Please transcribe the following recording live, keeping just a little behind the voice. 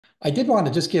I did want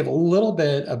to just give a little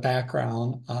bit of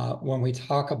background when we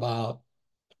talk about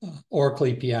Oracle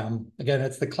EPM. Again,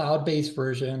 it's the cloud-based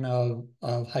version of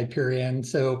Hyperion.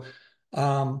 So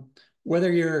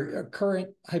whether you're a current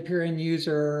Hyperion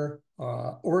user,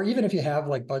 or even if you have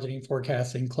like budgeting,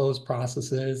 forecasting, close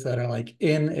processes that are like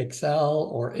in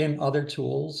Excel or in other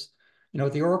tools,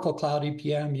 with the Oracle Cloud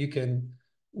EPM, you can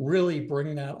really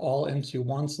bring that all into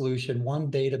one solution,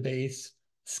 one database,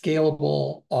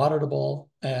 scalable, auditable,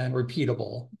 and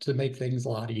repeatable to make things a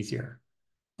lot easier.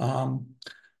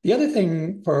 The other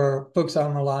thing for folks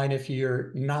on the line, if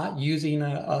you're not using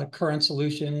a current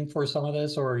solution for some of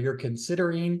this, or you're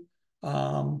considering,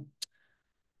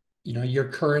 your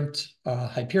current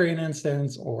Hyperion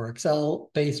instance or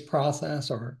Excel-based process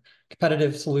or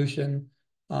competitive solution,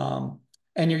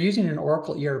 and you're using an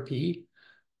Oracle ERP,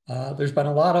 there's been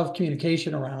a lot of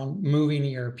communication around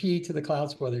moving ERP to the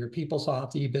clouds, whether you're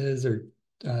PeopleSoft, eBiz, or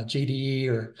GDE,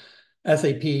 or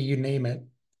SAP, you name it,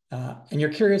 and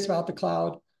you're curious about the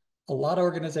cloud. A lot of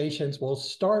organizations will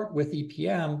start with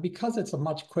EPM because it's a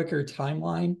much quicker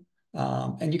timeline,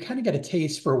 and you kind of get a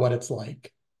taste for what it's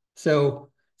like. So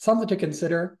something to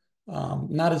consider.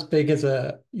 Not as big as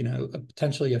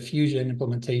potentially a Fusion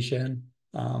implementation.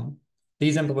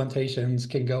 These implementations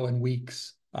can go in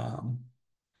weeks.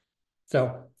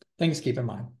 So things to keep in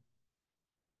mind.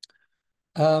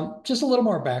 Just a little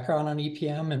more background on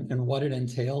EPM and what it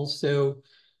entails. So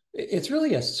it's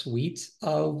really a suite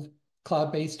of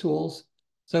cloud-based tools.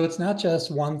 So it's not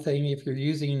just one thing. If you're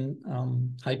using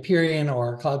Hyperion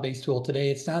or a cloud-based tool today,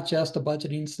 it's not just a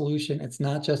budgeting solution. It's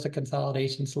not just a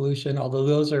consolidation solution, although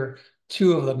those are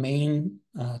two of the main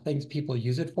things people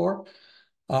use it for.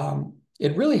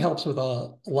 It really helps with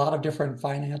a lot of different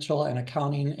financial and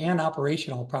accounting and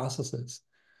operational processes.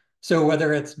 So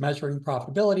whether it's measuring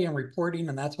profitability and reporting,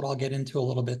 and that's what I'll get into a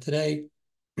little bit today,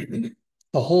 the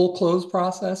whole close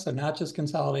process, and not just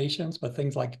consolidations, but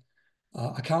things like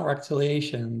account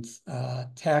reconciliations,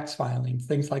 tax filings,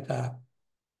 things like that.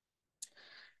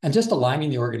 And just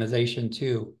aligning the organization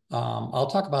too.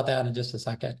 I'll talk about that in just a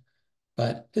second.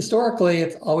 But historically,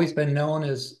 it's always been known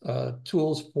as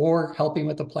tools for helping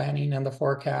with the planning and the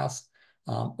forecast,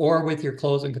 or with your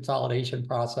close and consolidation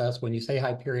process. When you say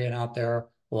Hyperion out there,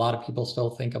 a lot of people still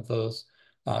think of those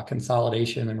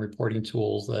consolidation and reporting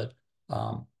tools that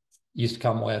used to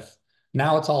come with.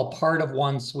 Now it's all part of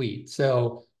one suite.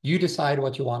 So you decide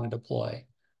what you want to deploy.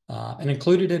 And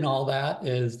included in all that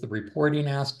is the reporting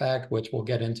aspect, which we'll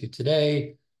get into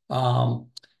today.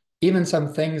 Even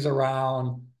some things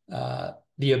around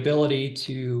the ability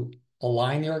to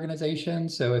align the organization.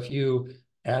 So if you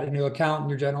add a new account in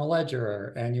your general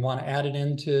ledger and you want to add it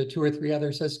into 2 or 3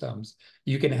 other systems,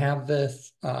 you can have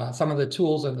this, some of the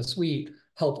tools in the suite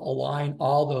help align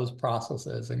all those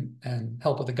processes and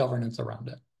help with the governance around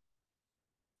it.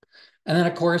 And then,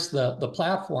 of course, the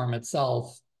platform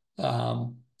itself,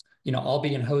 all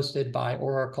being hosted by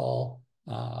Oracle,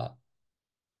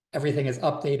 everything is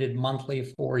updated monthly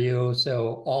for you.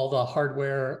 So all the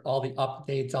hardware, all the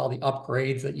updates, all the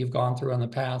upgrades that you've gone through in the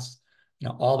past,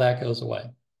 all that goes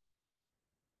away.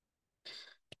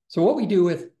 So what we do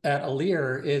at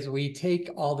Elire is we take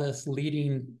all this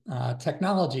leading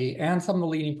technology and some of the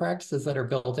leading practices that are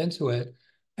built into it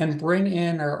and bring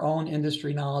in our own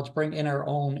industry knowledge, bring in our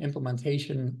own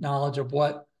implementation knowledge of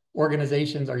what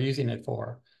organizations are using it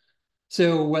for.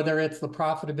 So whether it's the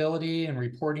profitability and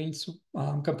reporting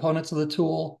components of the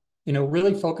tool,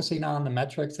 really focusing on the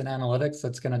metrics and analytics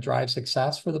that's going to drive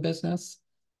success for the business.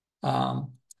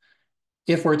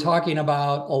 If we're talking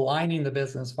about aligning the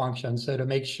business function, so to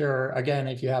make sure, again,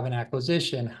 if you have an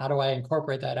acquisition, how do I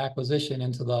incorporate that acquisition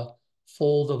into the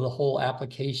fold of the whole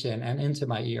application and into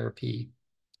my ERP?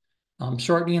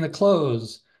 Shortening the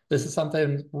close. This is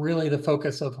something really the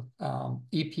focus of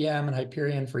EPM and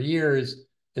Hyperion for years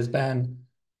has been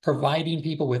providing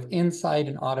people with insight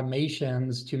and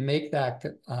automations to make that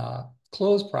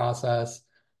close process,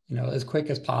 as quick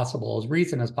as possible, as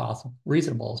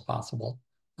reasonable as possible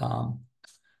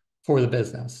for the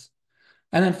business.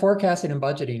 And then forecasting and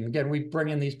budgeting. Again, we bring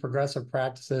in these progressive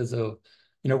practices of,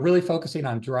 really focusing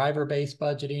on driver-based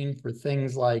budgeting for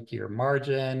things like your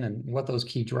margin and what those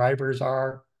key drivers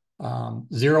are.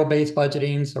 Zero-based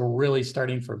budgeting, so really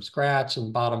starting from scratch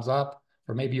and bottoms up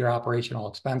for maybe your operational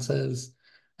expenses.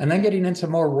 And then getting into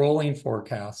more rolling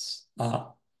forecasts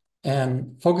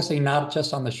and focusing not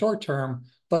just on the short term,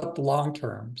 but the long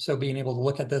term. So being able to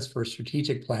look at this for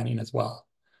strategic planning as well.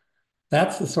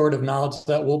 That's the sort of knowledge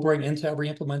that we'll bring into every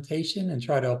implementation and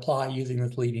try to apply using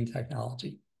this leading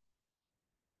technology.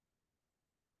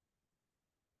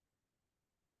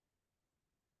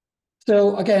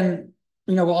 So again,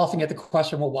 we'll often get the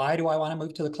question, well, why do I want to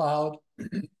move to the cloud?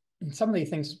 And some of these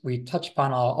things we touched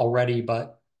upon already,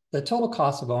 but the total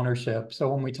cost of ownership. So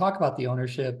when we talk about the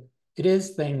ownership, it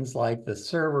is things like the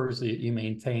servers that you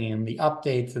maintain, the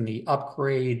updates and the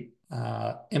upgrade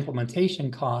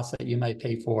implementation costs that you might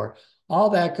pay for. All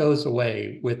that goes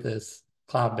away with this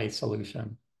cloud-based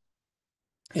solution.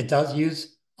 It does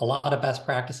use a lot of best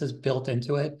practices built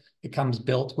into it. It comes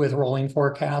built with rolling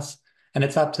forecasts, and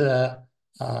it's up to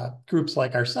groups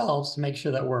like ourselves to make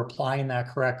sure that we're applying that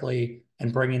correctly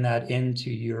and bringing that into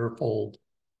your fold.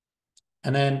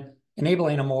 And then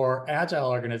enabling a more agile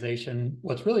organization.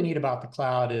 What's really neat about the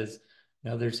cloud is,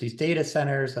 there's these data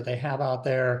centers that they have out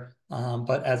there,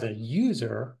 but as a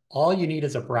user, all you need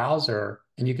is a browser,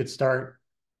 and you could start,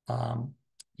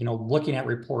 looking at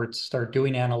reports, start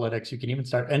doing analytics. You can even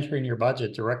start entering your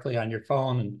budget directly on your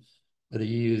phone, and whether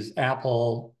you use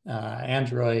Apple,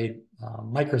 Android,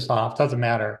 Microsoft, doesn't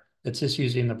matter. It's just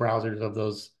using the browsers of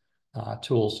those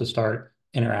tools to start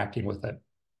interacting with it.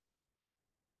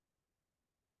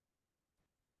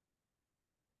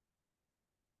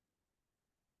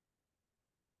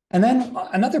 And then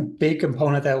another big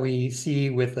component that we see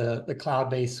with the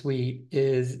cloud-based suite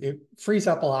is it frees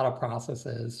up a lot of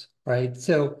processes, right?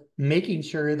 So making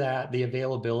sure that the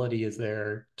availability is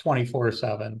there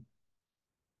 24/7.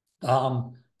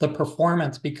 The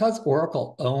performance, because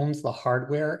Oracle owns the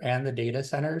hardware and the data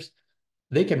centers,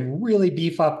 they can really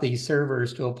beef up these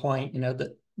servers to a point,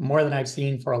 that more than I've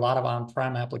seen for a lot of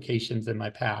on-prem applications in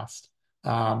my past.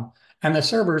 And the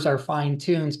servers are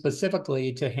fine-tuned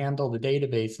specifically to handle the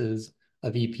databases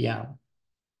of EPM.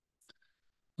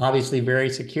 Obviously very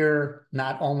secure.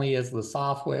 Not only is the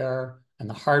software and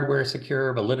the hardware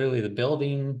secure, but literally the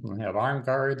building. We have armed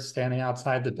guards standing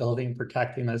outside the building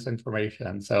protecting this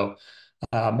information. So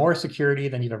more security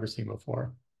than you've ever seen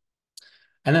before.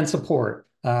 And then support.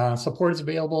 Support is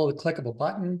available with a click of a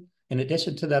button. In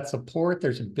addition to that support,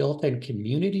 there's a built-in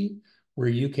community where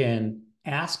you can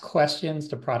ask questions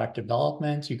to product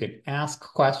development. You can ask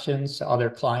questions to other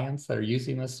clients that are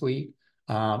using the suite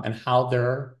and how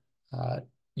they're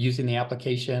using the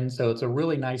application. So it's a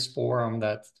really nice forum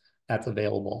that's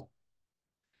available.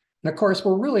 And of course,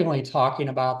 we're really only talking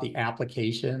about the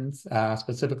applications,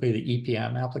 specifically the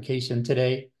EPM application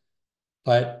today.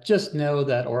 But just know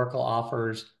that Oracle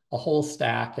offers a whole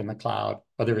stack in the cloud,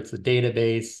 whether it's the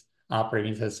database,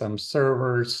 operating system,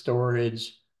 servers,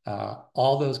 storage,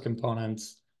 all those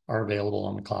components are available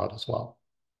on the cloud as well.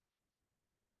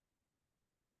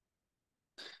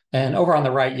 And over on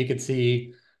the right, you can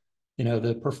see,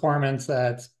 the performance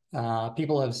that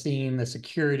people have seen, the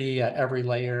security at every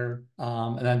layer,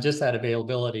 and then just that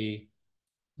availability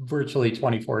virtually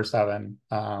 24/7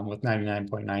 with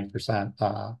 99.9%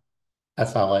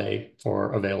 SLA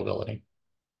for availability.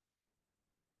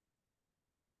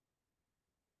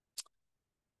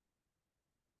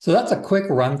 So that's a quick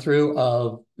run through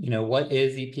of, what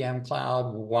is EPM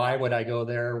Cloud? Why would I go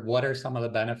there? What are some of the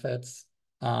benefits?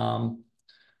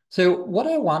 So what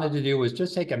I wanted to do was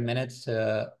just take a minute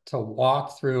to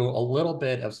walk through a little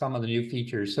bit of some of the new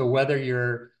features. So whether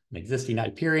you're an existing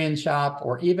Hyperion shop,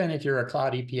 or even if you're a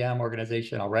cloud EPM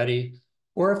organization already,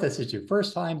 or if this is your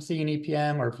first time seeing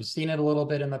EPM, or if you've seen it a little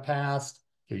bit in the past,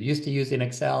 you're used to using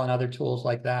Excel and other tools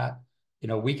like that,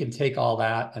 we can take all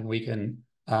that and we can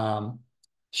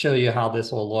show you how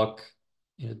this will look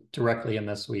directly in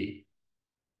the suite.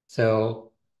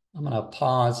 So I'm going to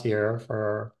pause here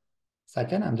for a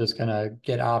second. I'm just going to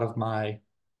get out of my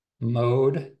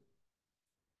mode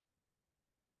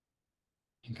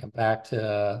and come back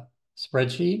to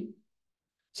spreadsheet.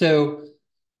 So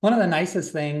one of the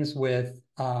nicest things with,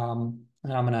 and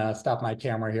I'm going to stop my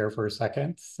camera here for a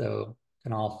second so you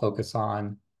can all focus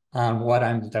on what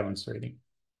I'm demonstrating.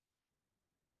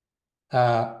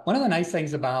 One of the nice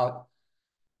things about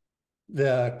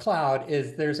the cloud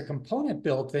is there's a component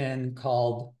built in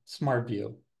called Smart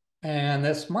View. And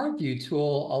the Smart View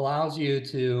tool allows you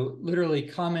to literally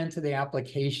come into the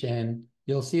application.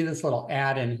 You'll see this little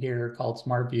add-in here called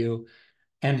Smart View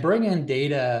and bring in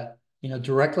data,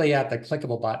 directly at the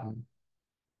clickable button.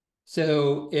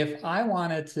 So if I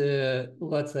wanted to,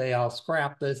 let's say I'll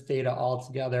scrap this data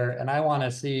altogether and I want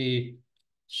to see,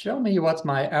 show me what's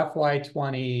my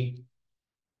FY20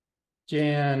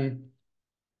 Jan.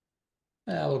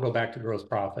 We'll go back to gross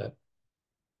profit.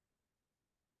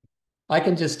 I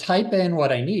can just type in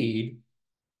what I need,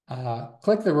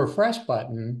 click the refresh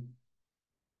button,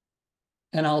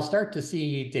 and I'll start to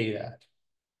see data.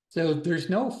 So there's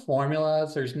no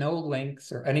formulas, there's no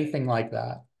links or anything like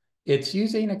that. It's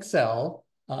using Excel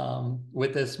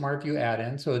with this SmartView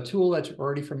add-in, so a tool that you're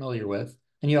already familiar with,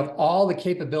 and you have all the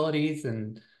capabilities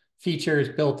and features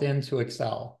built into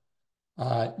Excel.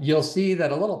 You'll see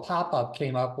that a little pop-up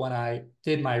came up when I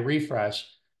did my refresh,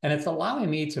 and it's allowing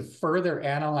me to further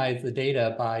analyze the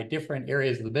data by different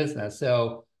areas of the business.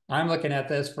 So I'm looking at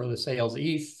this for the sales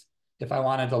east. If I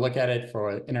wanted to look at it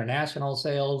for international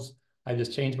sales, I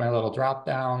just change my little drop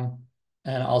down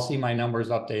and I'll see my numbers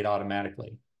update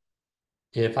automatically.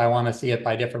 If I want to see it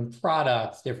by different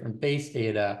products, different base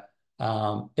data,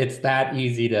 it's that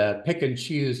easy to pick and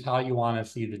choose how you want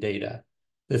to see the data.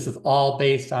 This is all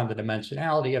based on the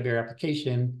dimensionality of your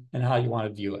application and how you want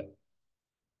to view it.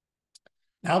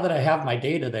 Now that I have my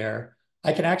data there,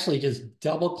 I can actually just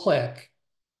double click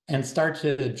and start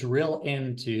to drill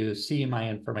in to see my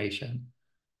information.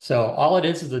 So all it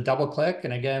is a double click.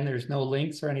 And again, there's no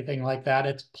links or anything like that.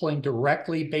 It's pulling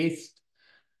directly from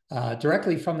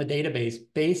the database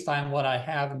based on what I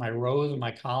have in my rows and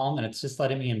my column. And it's just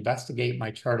letting me investigate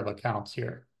my chart of accounts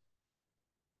here.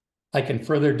 I can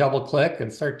further double click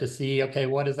and start to see, okay,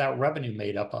 what is that revenue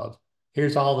made up of?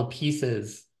 Here's all the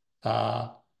pieces,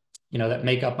 that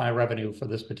make up my revenue for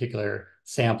this particular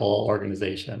sample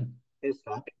organization. Hey,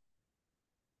 Scott.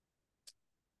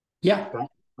 Yeah. Scott,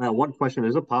 one question,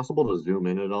 is it possible to zoom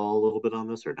in at all a little bit on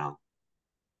this or no?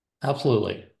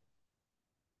 Absolutely.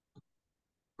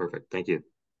 Perfect, thank you.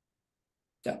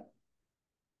 Yeah.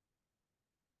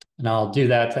 And I'll do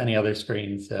that to any other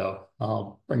screen. So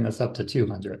I'll bring this up to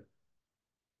 200.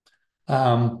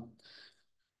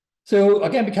 So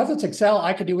again, because it's Excel,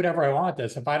 I could do whatever I want with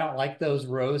this. If I don't like those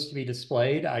rows to be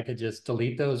displayed, I could just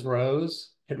delete those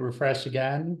rows, hit refresh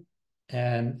again,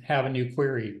 and have a new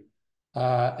query.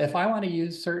 If I want to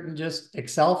use certain just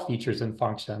Excel features and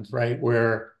functions, right,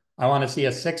 where I want to see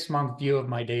a 6-month view of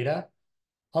my data,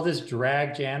 I'll just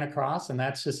drag Jan across, and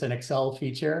that's just an Excel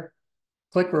feature.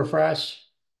 Click refresh,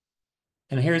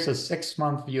 and here's a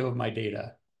 6-month view of my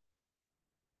data.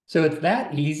 So it's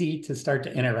that easy to start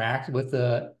to interact with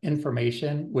the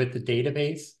information, with the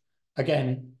database.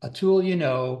 Again, a tool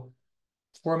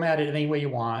format it any way you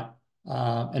want,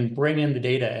 and bring in the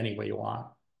data any way you want.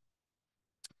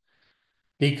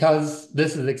 Because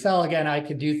this is Excel, again, I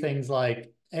could do things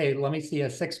like, hey, let me see a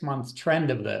 6-month trend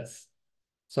of this.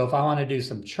 So if I want to do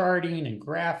some charting and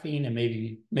graphing and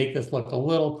maybe make this look a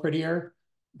little prettier,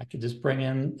 I could just bring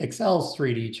in Excel's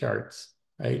 3D charts,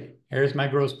 right? Here's my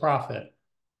gross profit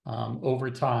over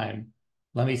time.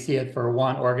 Let me see it for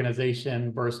one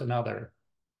organization versus another.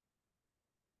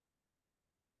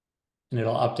 And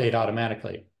it'll update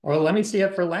automatically. Or let me see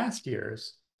it for last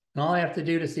year's. And all I have to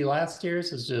do to see last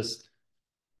year's is just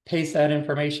paste that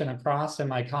information across in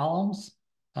my columns.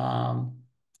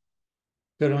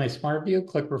 Go to my Smart View,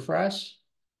 click refresh.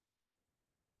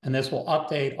 And this will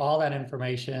update all that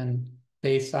information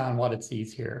based on what it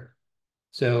sees here.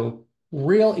 So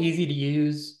real easy to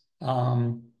use.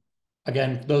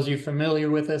 Again, those of you familiar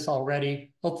with this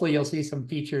already, hopefully you'll see some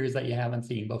features that you haven't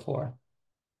seen before.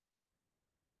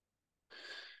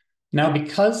 Now,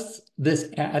 because this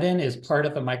add-in is part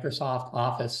of the Microsoft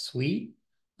Office suite,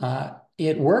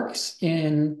 it works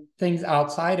in things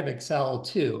outside of Excel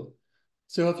too.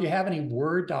 So if you have any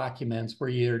Word documents where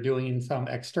you're doing some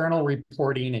external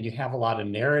reporting and you have a lot of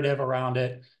narrative around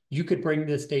it, you could bring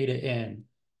this data in.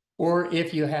 Or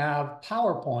if you have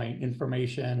PowerPoint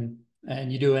information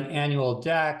and you do an annual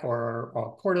deck or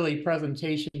a quarterly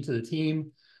presentation to the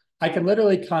team, I can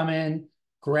literally come in,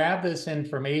 grab this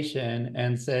information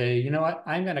and say, you know what,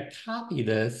 I'm going to copy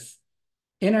this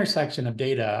intersection of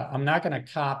data. I'm not going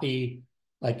to copy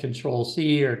like Control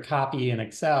C or copy in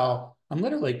Excel. I'm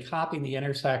literally copying the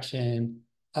intersection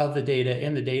of the data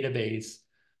in the database,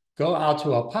 go out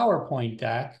to a PowerPoint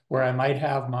deck where I might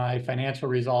have my financial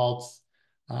results.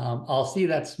 I'll see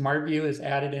that Smart View is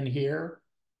added in here.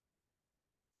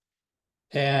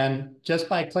 And just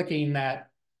by clicking that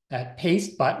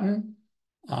paste button,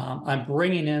 I'm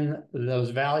bringing in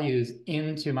those values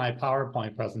into my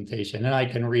PowerPoint presentation, and I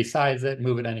can resize it,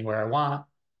 move it anywhere I want.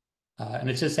 And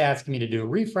it's just asking me to do a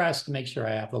refresh to make sure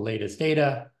I have the latest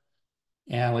data.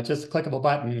 And with just a click of a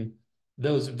button,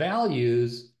 those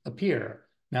values appear.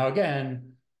 Now,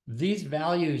 again, these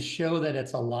values show that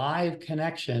it's a live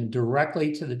connection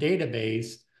directly to the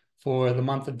database for the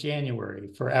month of January,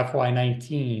 for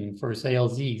FY19, for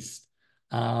Sales East.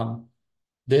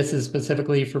 This is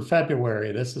specifically for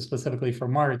February. This is specifically for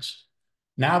March.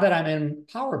 Now that I'm in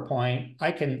PowerPoint,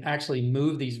 I can actually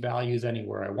move these values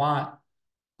anywhere I want.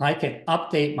 I can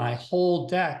update my whole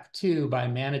deck too by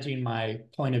managing my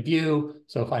point of view.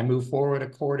 So if I move forward a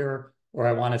quarter or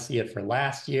I want to see it for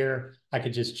last year, I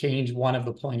could just change one of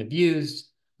the point of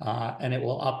views and it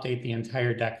will update the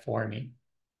entire deck for me.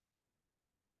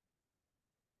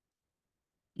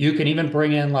 You can even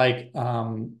bring in like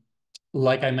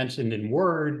like I mentioned in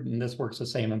Word, and this works the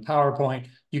same in PowerPoint,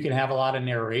 you can have a lot of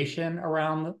narration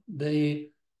around the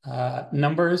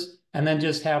numbers, and then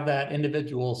just have that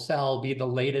individual cell be the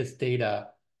latest data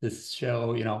to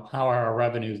show, how are our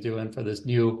revenues doing for this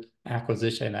new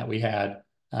acquisition that we had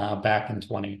back in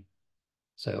 20.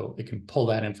 So it can pull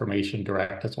that information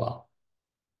direct as well.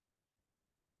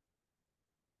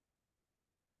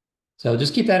 So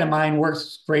just keep that in mind.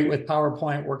 Works great with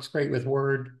PowerPoint, works great with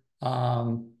Word,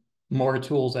 more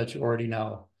tools that you already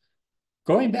know.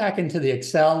 Going back into the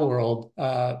Excel world,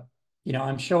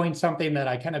 I'm showing something that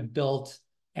I kind of built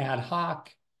ad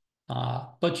hoc,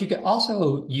 but you can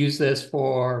also use this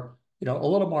for, a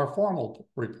little more formal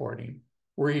reporting,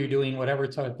 where you're doing whatever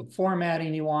type of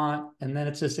formatting you want, and then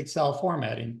it's just Excel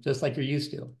formatting, just like you're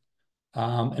used to.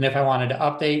 And if I wanted to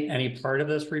update any part of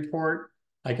this report,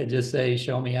 I could just say,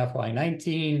 show me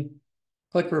FY19,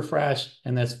 click refresh,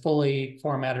 and this fully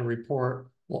formatted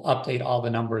report will update all the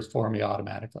numbers for me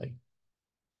automatically.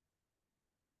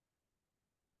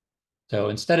 So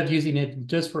instead of using it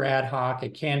just for ad hoc,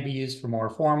 it can be used for more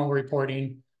formal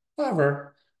reporting.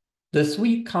 However, the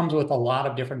suite comes with a lot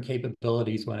of different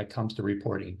capabilities when it comes to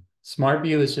reporting.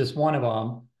 SmartView is just one of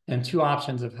them, and two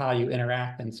options of how you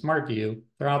interact in SmartView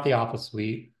throughout the Office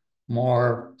suite,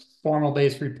 more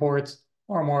formal-based reports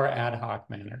or more ad hoc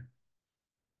manner.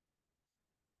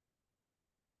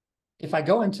 If I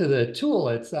go into the tool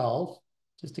itself,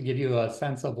 just to give you a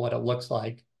sense of what it looks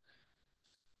like,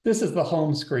 this is the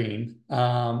home screen,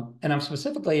 and I'm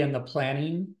specifically in the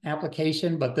planning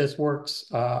application, but this works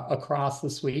across the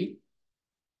suite.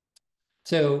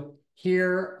 So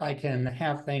here I can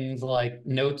have things like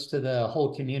notes to the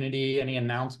whole community, any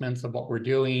announcements of what we're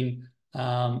doing.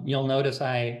 You'll notice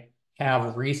I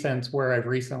have recents where I've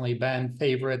recently been,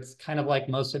 favorites, kind of like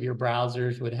most of your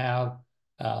browsers would have.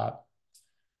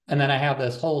 And then I have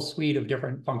this whole suite of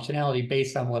different functionality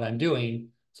based on what I'm doing.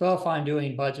 So if I'm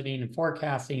doing budgeting and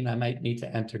forecasting, I might need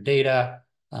to enter data,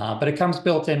 but it comes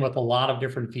built in with a lot of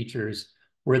different features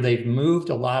where they've moved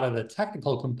a lot of the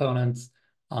technical components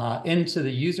into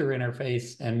the user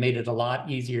interface and made it a lot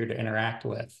easier to interact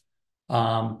with.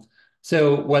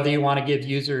 So whether you want to give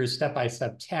users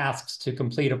step-by-step tasks to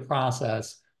complete a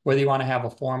process, whether you want to have a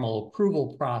formal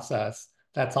approval process,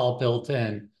 that's all built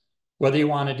in. Whether you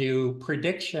want to do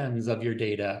predictions of your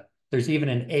data, there's even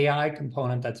an AI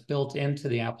component that's built into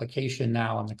the application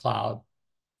now in the cloud.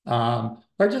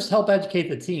 Or just help educate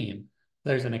the team.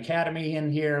 There's an academy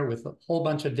in here with a whole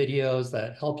bunch of videos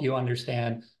that help you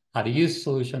understand how to use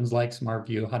solutions like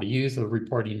SmartView, how to use the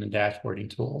reporting and dashboarding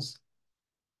tools.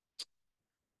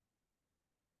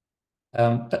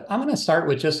 But I'm going to start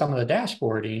with just some of the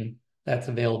dashboarding that's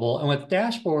available. And with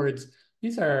dashboards,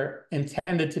 these are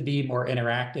intended to be more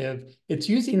interactive. It's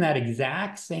using that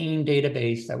exact same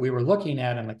database that we were looking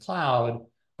at in the cloud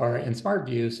or in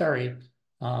SmartView, sorry,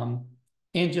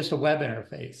 in just a web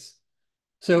interface.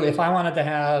 So if I wanted to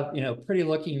have, pretty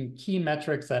looking key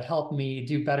metrics that help me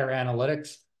do better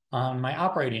analytics on my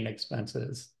operating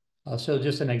expenses, I'll show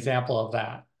just an example of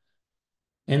that.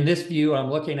 In this view, I'm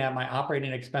looking at my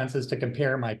operating expenses to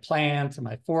compare my plan to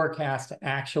my forecast to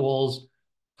actuals.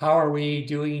 How are we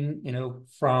doing,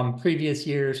 from previous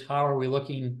years? How are we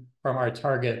looking from our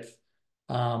targets?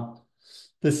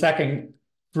 The second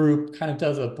group kind of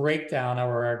does a breakdown of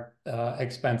our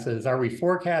expenses. Are we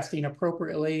forecasting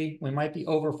appropriately? We might be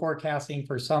over forecasting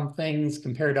for some things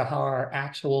compared to how our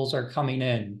actuals are coming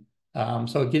in.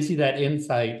 So it gives you that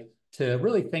insight to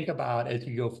really think about as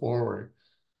you go forward.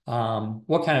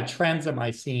 What kind of trends am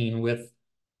I seeing with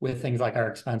things like our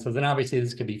expenses? And obviously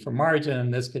this could be for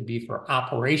margin, this could be for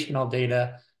operational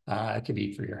data, it could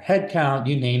be for your headcount,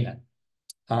 you name it.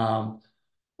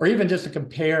 Or even just a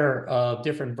compare of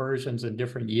different versions in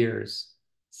different years.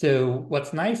 So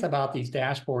what's nice about these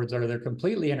dashboards are they're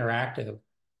completely interactive.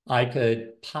 I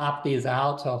could pop these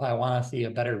out, so if I want to see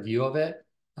a better view of it,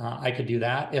 I could do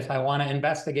that. If I want to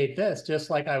investigate this, just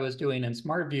like I was doing in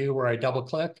SmartView where I double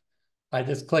click, I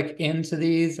just click into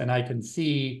these and I can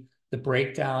see the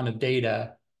breakdown of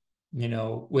data,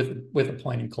 with a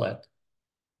point and click.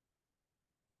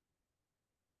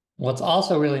 What's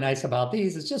also really nice about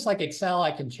these is just like Excel,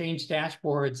 I can change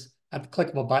dashboards at the click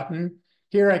of a button.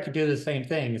 Here I could do the same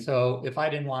thing. So if I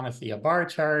didn't want to see a bar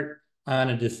chart, I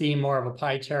wanted to see more of a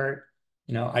pie chart,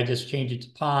 I just change it to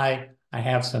pie. I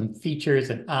have some features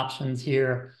and options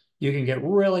here. You can get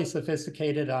really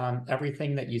sophisticated on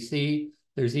everything that you see.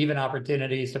 There's even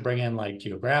opportunities to bring in like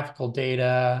geographical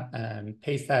data and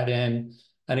paste that in.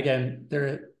 And again,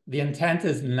 the intent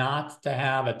is not to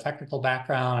have a technical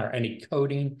background or any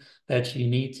coding that you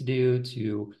need to do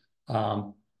to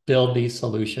build these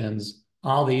solutions.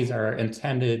 All these are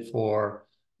intended for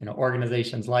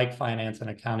organizations like finance and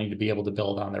accounting to be able to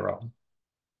build on their own.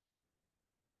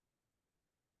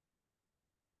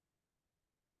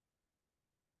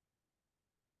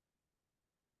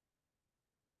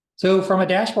 So from a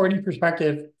dashboarding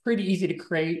perspective, pretty easy to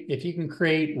create. If you can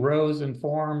create rows and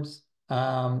forms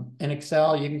in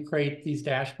Excel, you can create these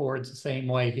dashboards the same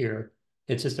way here.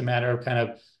 It's just a matter of kind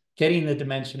of getting the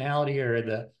dimensionality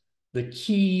or the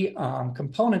key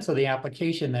components of the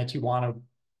application that you want to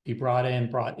be brought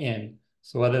in.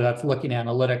 So whether that's looking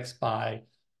analytics by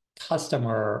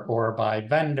customer or by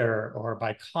vendor or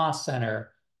by cost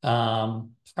center,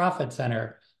 profit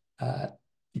center,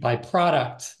 by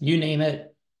product, you name it,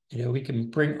 we can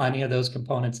bring any of those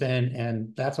components in,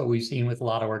 and that's what we've seen with a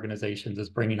lot of organizations is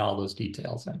bringing all those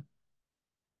details in.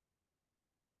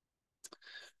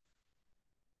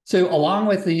 So along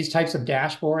with these types of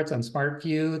dashboards on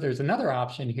SmartView, there's another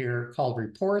option here called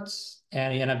reports.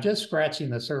 And I'm just scratching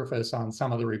the surface on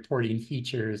some of the reporting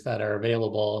features that are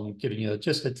available and giving you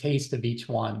just a taste of each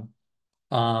one.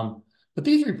 But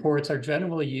these reports are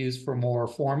generally used for more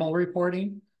formal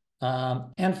reporting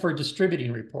and for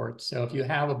distributing reports. So if you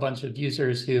have a bunch of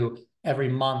users who every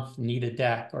month need a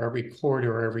deck or every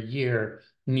quarter or every year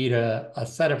need a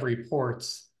set of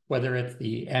reports, whether it's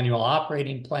the annual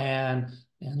operating plan,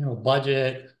 annual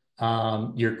budget,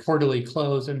 your quarterly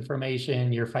close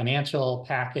information, your financial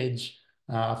package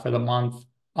for the month,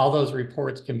 all those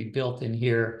reports can be built in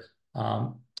here.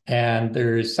 And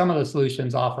there's some of the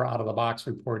solutions offer out-of-the-box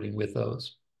reporting with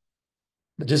those.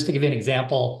 But just to give you an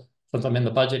example, since I'm in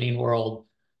the budgeting world,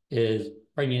 is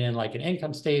bringing in like an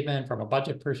income statement from a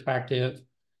budget perspective.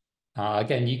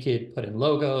 Again, you could put in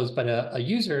logos, but a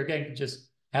user, again, could just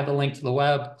have a link to the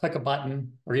web, click a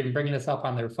button, or even bringing this up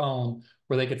on their phone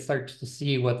where they could start to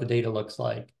see what the data looks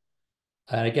like.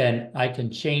 And again, I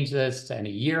can change this to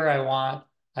any year I want.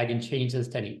 I can change this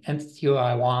to any entity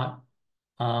I want.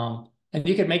 And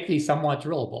you can make these somewhat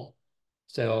drillable.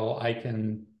 So I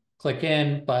can click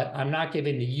in, but I'm not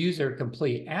giving the user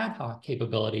complete ad hoc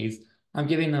capabilities. I'm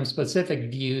giving them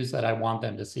specific views that I want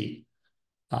them to see.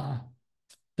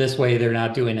 This way, they're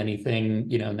not doing anything,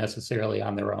 necessarily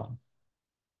on their own.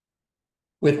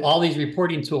 With all these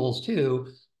reporting tools too,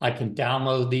 I can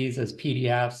download these as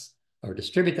PDFs or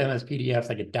distribute them as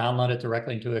PDFs. I could download it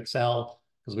directly into Excel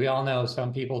because we all know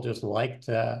some people just like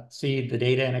to see the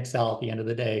data in Excel at the end of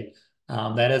the day.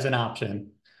 That is an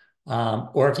option.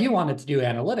 Or if you wanted to do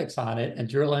analytics on it and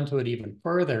drill into it even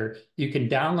further, you can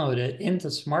download it into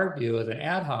SmartView as an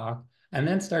ad hoc and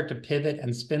then start to pivot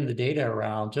and spin the data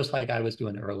around just like I was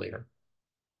doing earlier.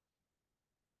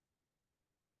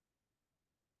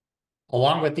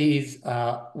 Along with these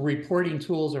reporting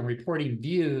tools and reporting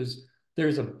views,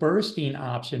 there's a bursting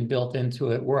option built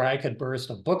into it where I could burst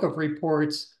a book of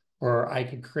reports or I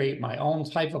could create my own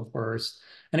type of burst.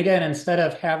 And again, instead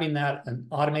of having that an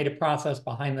automated process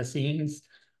behind the scenes,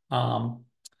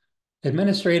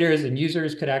 administrators and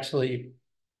users could actually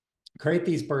create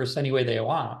these bursts any way they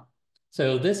want.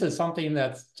 So this is something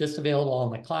that's just available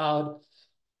in the cloud.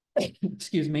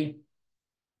 Excuse me.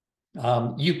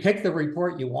 You pick the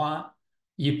report you want.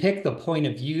 You pick the point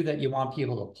of view that you want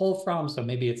people to pull from. So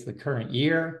maybe it's the current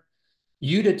year.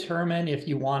 You determine if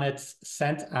you want it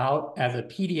sent out as a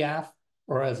PDF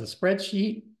or as a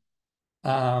spreadsheet.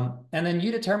 And then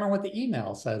you determine what the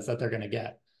email says that they're going to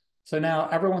get. So now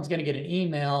everyone's going to get an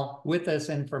email with this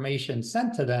information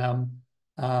sent to them.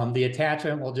 The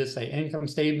attachment will just say income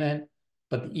statement,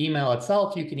 but the email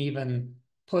itself, you can even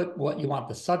put what you want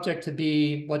the subject to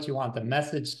be, what you want the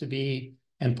message to be,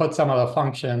 and put some of the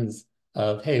functions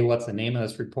of, hey, what's the name of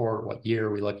this report? What year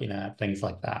are we looking at? Things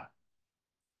like that.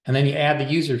 And then you add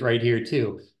the users right here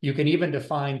too. You can even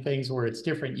define things where it's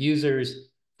different users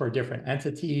for different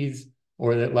entities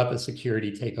or that let the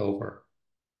security take over.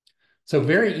 So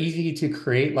very easy to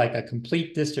create like a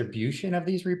complete distribution of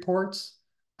these reports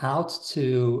out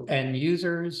to end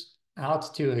users,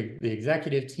 out to the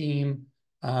executive team.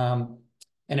 And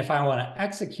if I want to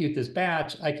execute this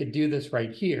batch, I could do this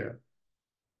right here.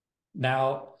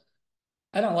 Now,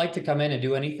 I don't like to come in and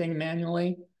do anything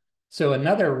manually. So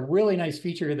another really nice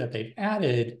feature that they've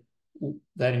added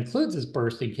that includes this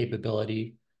bursting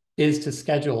capability is to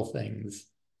schedule things.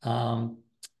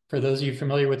 For those of you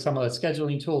familiar with some of the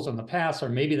scheduling tools in the past, or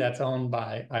maybe that's owned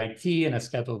by IT in a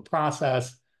scheduled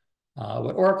process,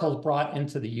 what Oracle's brought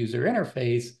into the user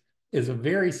interface is a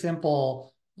very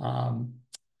simple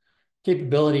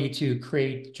capability to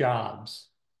create jobs.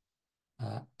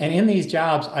 And in these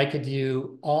jobs, I could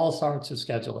do all sorts of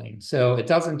scheduling. So it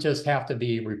doesn't just have to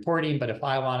be reporting, but if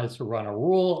I wanted to run a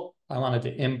rule, I wanted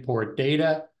to import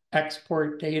data,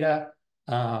 export data,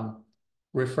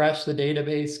 refresh the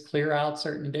database, clear out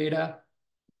certain data.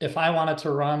 If I wanted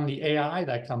to run the AI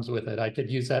that comes with it, I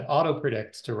could use that auto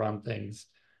predict to run things.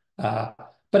 But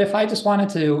if I just wanted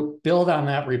to build on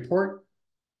that report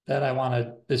that I want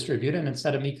to distribute, and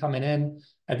instead of me coming in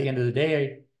at the end of the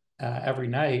day every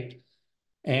night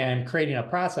and creating a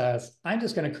process, I'm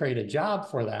just going to create a job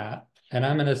for that. And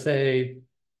I'm going to say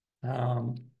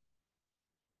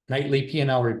nightly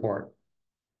P&L report.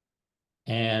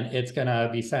 And it's going to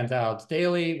be sent out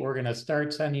daily. We're going to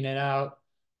start sending it out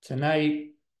tonight.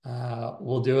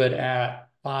 We'll do it at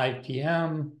 5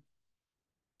 p.m.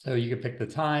 So you can pick the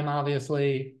time,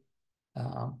 obviously.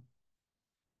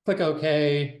 Click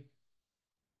OK.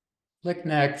 Click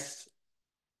Next.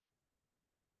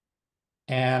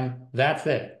 And that's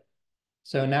it.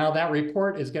 So now that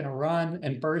report is going to run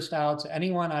and burst out to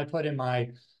anyone I put in my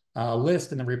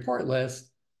list in the report list.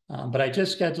 But I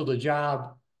just scheduled a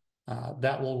job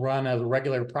that will run as a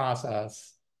regular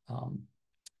process.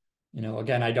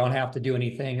 Again, I don't have to do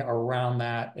anything around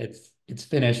that. It's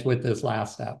finished with this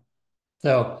last step.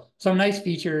 So some nice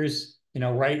features,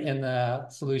 right in the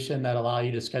solution that allow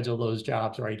you to schedule those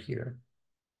jobs right here.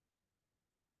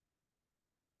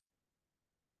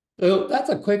 So that's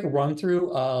a quick run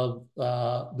through of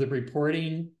the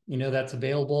reporting, that's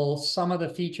available. Some of the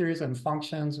features and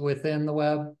functions within the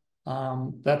web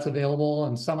that's available,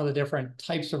 and some of the different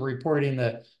types of reporting,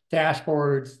 the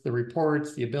dashboards, the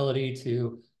reports, the ability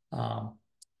to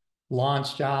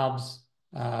launch jobs,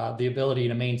 the ability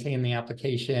to maintain the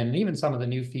application, and even some of the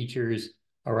new features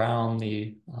around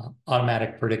the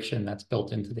automatic prediction that's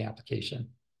built into the application.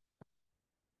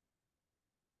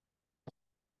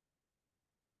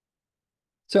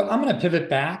 So I'm going to pivot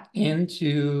back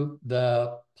into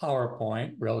the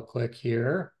PowerPoint real quick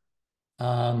here,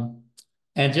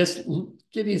 and just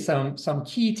give you some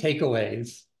key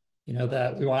takeaways,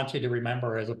 that we want you to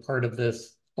remember as a part of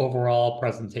this overall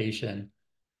presentation.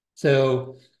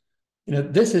 So,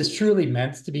 this is truly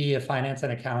meant to be a finance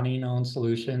and accounting owned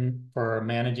solution for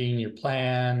managing your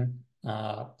plan,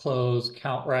 close,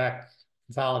 count rec,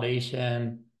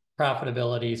 consolidation,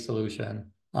 profitability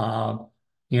solution.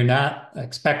 You're not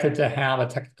expected to have a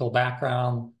technical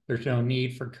background. There's no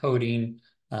need for coding.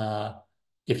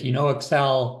 If you know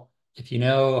Excel, if you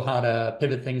know how to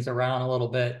pivot things around a little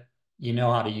bit, you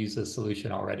know how to use this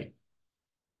solution already.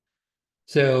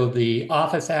 So the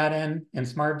Office add-in in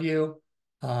SmartView,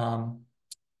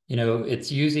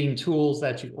 it's using tools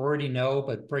that you already know,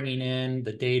 but bringing in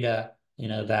the data,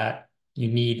 that you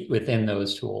need within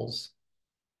those tools.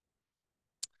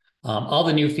 All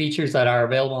the new features that are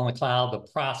available in the cloud, the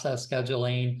process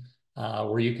scheduling,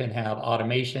 where you can have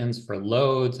automations for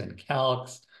loads and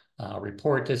calcs,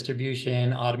 report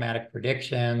distribution, automatic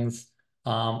predictions,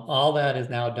 all that is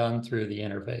now done through the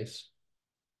interface.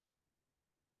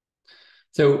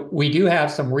 So we do have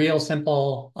some real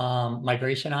simple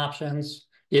migration options.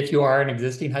 If you are an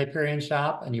existing Hyperion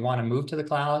shop and you want to move to the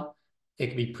cloud, it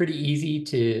can be pretty easy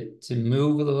to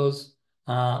move those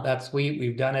that suite.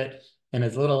 We've done it in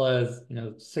as little as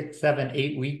 6, 7,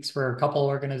 8 weeks for a couple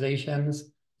organizations,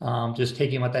 just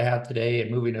taking what they have today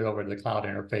and moving it over to the cloud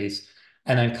interface,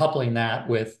 and then coupling that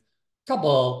with a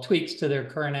couple tweaks to their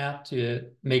current app to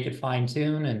make it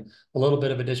fine-tune and a little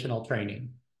bit of additional training.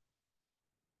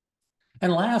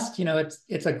 And last,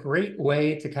 it's a great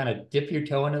way to kind of dip your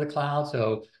toe into the cloud.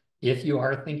 So if you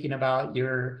are thinking about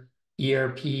your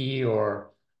ERP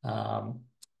or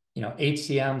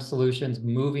HCM solutions,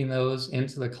 moving those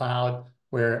into the cloud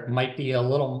where it might be a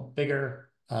little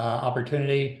bigger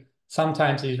opportunity.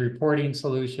 Sometimes these reporting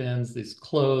solutions, these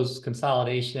close,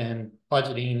 consolidation,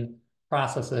 budgeting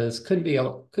processes could be a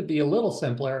little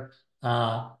simpler.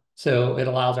 So it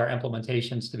allows our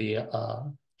implementations to be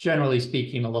generally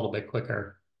speaking, a little bit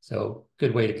quicker. So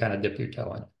good way to kind of dip your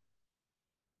toe in.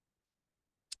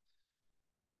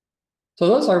 So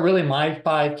those are really my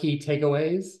 5 key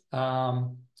takeaways.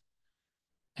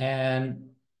 And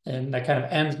that kind of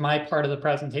ends my part of the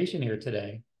presentation here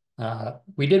today.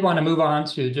 We did want to move on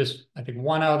to just, I think,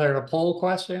 one other poll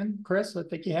question, Chris, I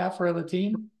think you have for the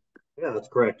team. Yeah, that's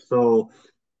correct. So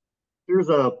here's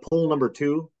a poll number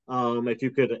 2. If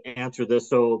you could answer this.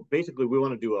 So basically, we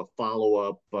want to do a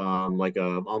follow-up,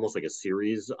 almost like a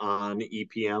series on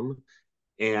EPM.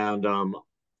 And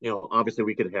obviously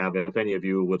we could have, if any of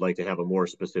you would like to have a more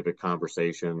specific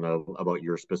conversation about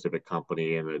your specific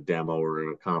company and a demo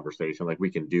or a conversation, like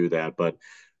we can do that. But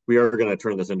we are going to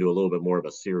turn this into a little bit more of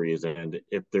a series. And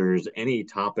if there's any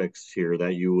topics here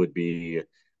that you would be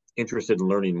interested in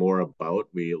learning more about,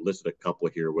 we listed a couple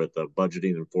here with a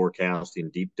budgeting and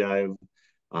forecasting deep dive,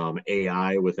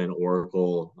 AI within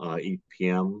Oracle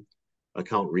EPM,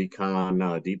 account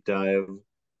recon deep dive,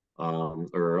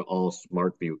 or all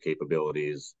smart view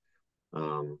capabilities.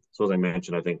 So as I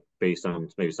mentioned, I think based on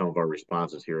maybe some of our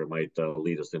responses here, it might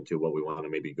lead us into what we want to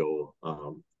maybe go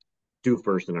do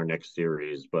first in our next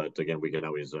series. But again, we can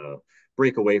always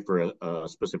break away for a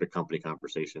specific company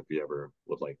conversation if you ever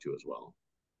would like to as well.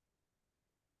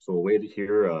 So we'll wait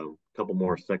here a couple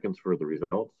more seconds for the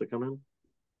results to come in.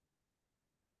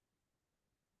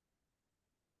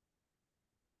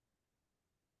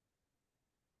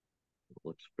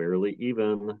 Looks fairly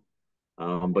even,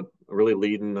 but really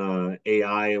leading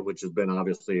AI, which has been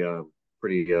obviously a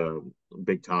pretty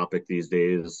big topic these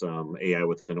days. AI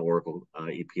within Oracle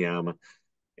EPM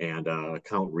and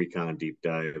account recon deep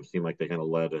dive seem like they kind of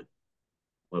led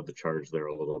the charge there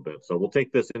a little bit. So we'll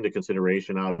take this into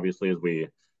consideration, obviously, as we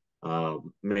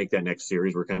make that next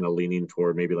series. We're kind of leaning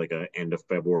toward maybe like a end of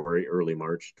February, early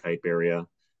March type area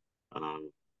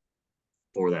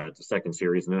for that second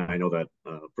series. And then I know that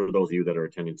for those of you that are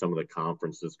attending some of the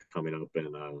conferences coming up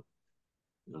in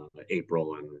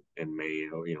April and May,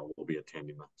 we'll be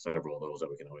attending several of those that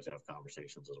we can always have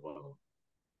conversations as well.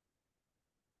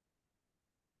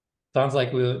 Sounds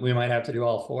like we might have to do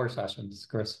all 4 sessions,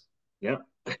 Chris. Yeah.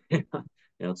 Yeah,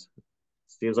 it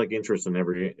seems like interest in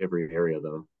every area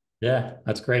though. Yeah,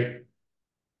 that's great.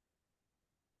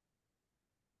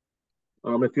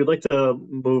 If you'd like to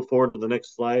move forward to the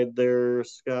next slide there,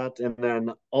 Scott, and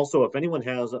then also if anyone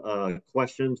has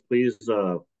questions, please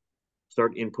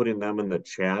start inputting them in the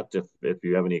chat. If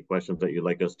you have any questions that you'd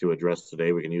like us to address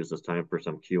today, we can use this time for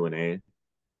some Q&A.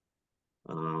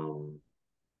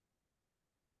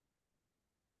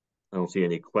 I don't see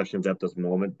any questions at this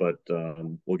moment, but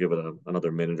we'll give it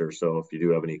another minute or so. If you do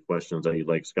have any questions that you'd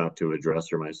like Scott to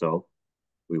address or myself,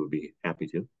 we would be happy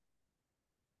to.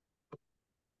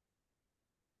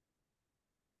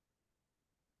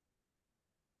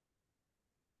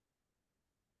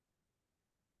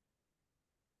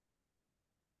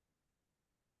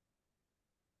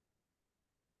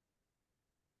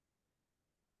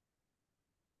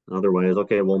 Otherwise,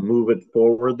 okay, we'll move it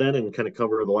forward then and kind of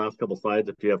cover the last couple slides.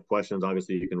 If you have questions,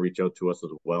 obviously you can reach out to us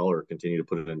as well or continue to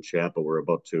put it in chat, but we're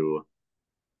about to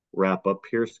wrap up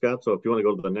here, Scott. So if you want to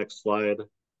go to the next slide.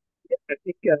 I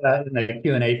think in the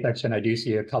Q&A section, I do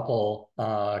see a couple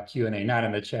Q&A, not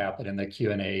in the chat, but in the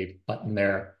Q&A button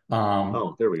there.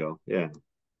 Oh, there we go. Yeah. It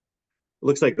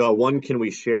looks like one, can we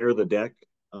share the deck?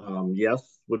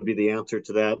 Yes, would be the answer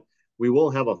to that. We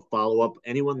will have a follow-up.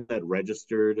 Anyone that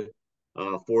registered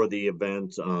for the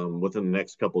event within the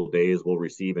next couple of days will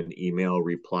receive an email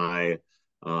reply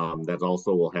that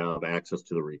also will have access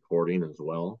to the recording as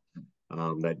well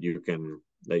that you can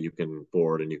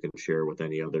forward and you can share with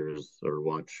any others or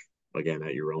watch again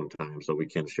at your own time. So we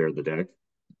can share the deck.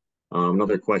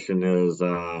 Another question is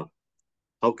how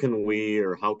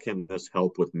can this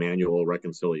help with manual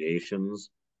reconciliations?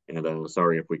 And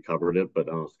sorry if we covered it, but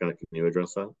Scott, can you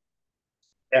address that?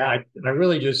 Yeah, I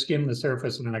really just skimmed the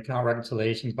surface on account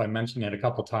reconciliations by mentioning it a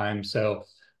couple times. So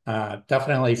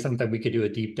definitely something we could do a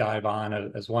deep dive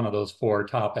on as one of those 4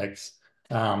 topics.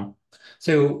 So,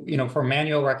 for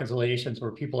manual reconciliations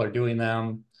where people are doing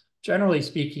them, generally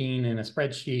speaking, in a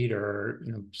spreadsheet or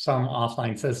some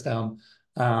offline system,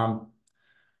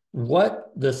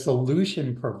 what the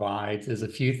solution provides is a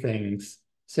few things.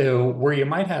 So where you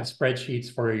might have spreadsheets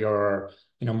for your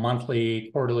monthly,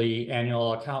 quarterly,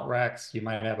 annual account recs, you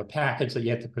might have a package that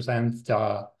you have to present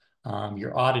to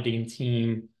your auditing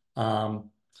team.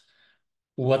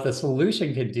 What the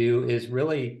solution can do is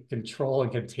really control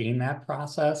and contain that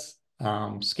process,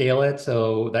 scale it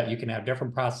so that you can have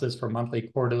different processes for monthly,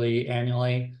 quarterly,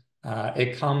 annually.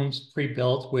 It comes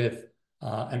pre-built with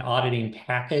an auditing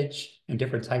package and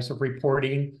different types of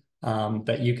reporting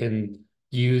that you can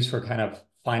use for kind of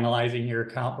finalizing your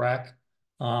account rec.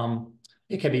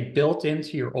 It can be built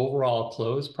into your overall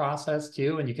close process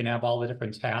too, and you can have all the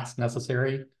different tasks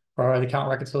necessary for the account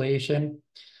reconciliation.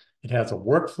 It has a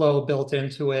workflow built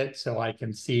into it, so I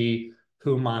can see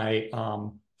who my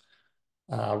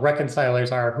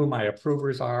reconcilers are, who my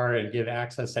approvers are, and give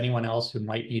access to anyone else who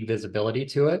might need visibility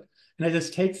to it. And it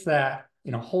just takes that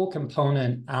whole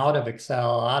component out of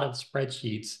Excel, out of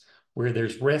spreadsheets, where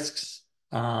there's risks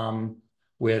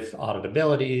with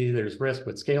auditability, there's risk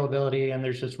with scalability, and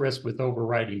there's just risk with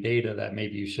overriding data that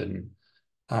maybe you shouldn't.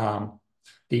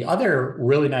 The other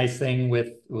really nice thing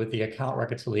with the account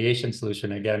reconciliation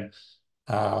solution, again,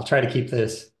 I'll try to keep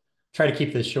this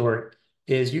short,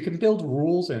 is you can build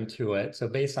rules into it. So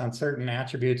based on certain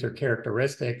attributes or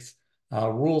characteristics,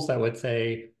 rules that would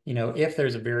say, if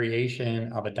there's a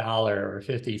variation of $1 or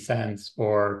 50 cents,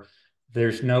 or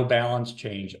there's no balance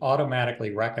change,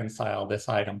 automatically reconcile this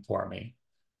item for me.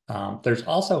 There's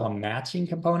also a matching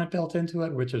component built into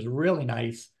it, which is really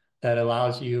nice, that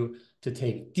allows you to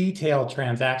take detailed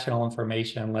transactional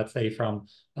information, let's say from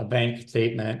a bank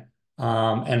statement,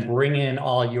 and bring in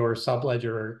all your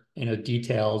subledger,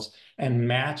 details and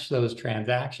match those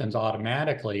transactions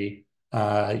automatically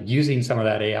using some of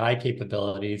that AI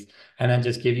capabilities, and then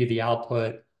just give you the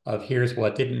output of here's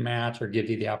what didn't match, or give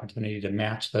you the opportunity to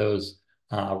match those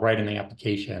right in the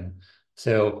application.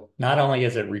 So not only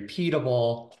is it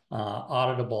repeatable,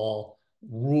 auditable,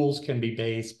 rules can be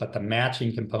based, but the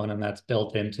matching component that's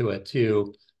built into it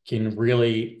too can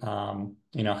really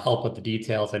help with the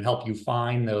details and help you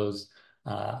find those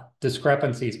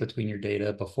discrepancies between your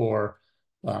data before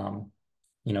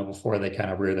before they kind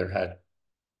of rear their head.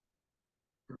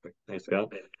 Perfect. Thanks,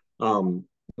 Scott.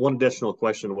 One additional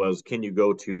question was, can you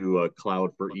go to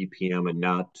cloud for EPM and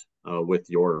not with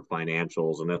your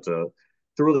financials? And that's a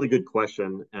really good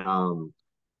question.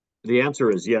 The answer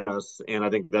is yes, and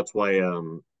I think that's why a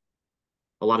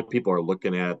lot of people are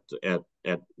looking at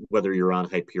whether you're on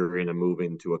Hyperion and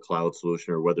moving to a cloud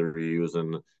solution, or whether you're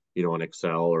using an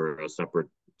Excel or a separate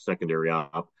secondary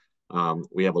op.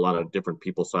 We have a lot of different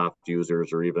PeopleSoft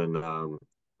users, or even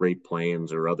Great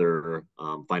Plains or other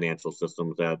financial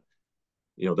systems that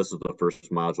this is the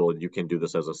first module. You can do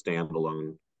this as a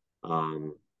standalone,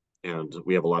 and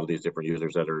we have a lot of these different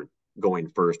users that are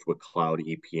going first with Cloud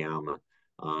EPM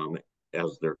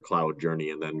as their cloud journey,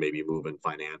 and then maybe move in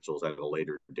financials at a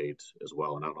later date as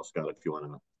well. And I don't know, Scott, if you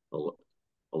want to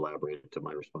elaborate to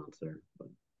my response there. But.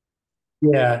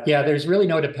 Yeah, there's really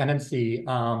no dependency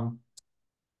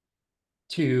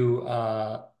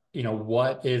to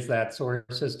what is that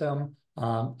source system.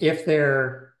 If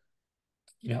there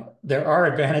are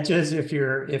advantages if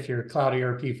you're cloud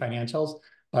ERP financials,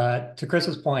 but to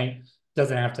Chris's point,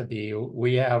 doesn't have to be.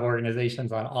 We have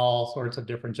organizations on all sorts of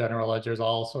different general ledgers,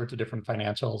 all sorts of different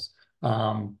financials,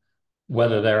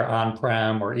 whether they're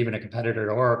on-prem or even a competitor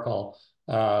to Oracle.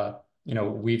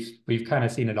 We've kind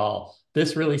of seen it all.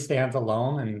 This really stands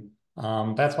alone,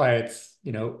 and that's why it's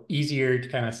easier to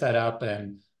kind of set up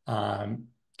and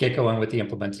get going with the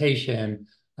implementation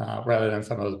rather than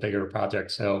some of those bigger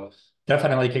projects. So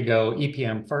definitely could go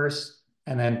EPM first,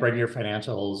 and then bring your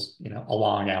financials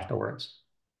along afterwards.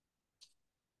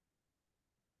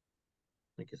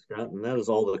 Thank you, Scott. And that is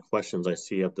all the questions I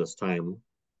see at this time.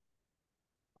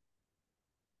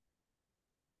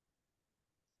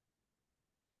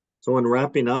 So in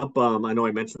wrapping up, I know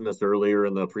I mentioned this earlier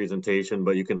in the presentation,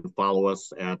 but you can follow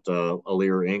us at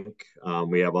Elire Inc.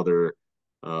 We have other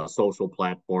social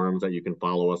platforms that you can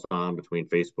follow us on, between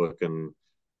Facebook and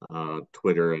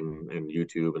Twitter and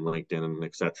YouTube and LinkedIn and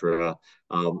etc.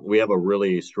 We have a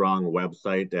really strong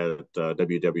website at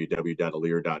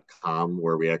www.elire.com,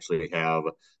 where we actually have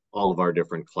all of our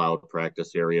different cloud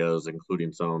practice areas,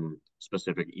 including some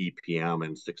specific EPM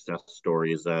and success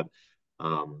stories that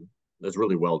is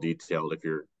really well detailed. If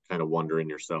you're kind of wondering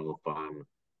yourself on,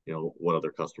 what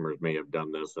other customers may have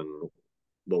done this and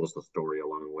what was the story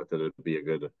along with it, it'd be a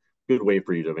good way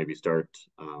for you to maybe start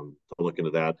to look into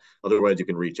that. Otherwise, you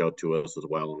can reach out to us as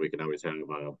well, and we can always have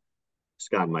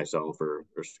Scott and myself, or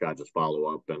Scott, just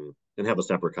follow up and have a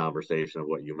separate conversation of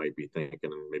what you might be thinking,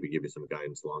 and maybe give you some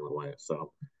guidance along the way.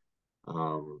 So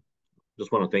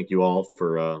just want to thank you all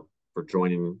for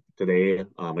joining today.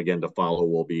 Again, to follow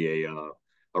will be a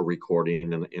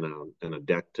recording and a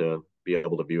deck to be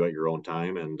able to view at your own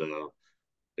time. And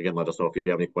again, let us know if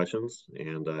you have any questions,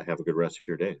 and have a good rest of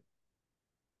your day.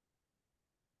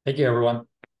 Thank you, everyone.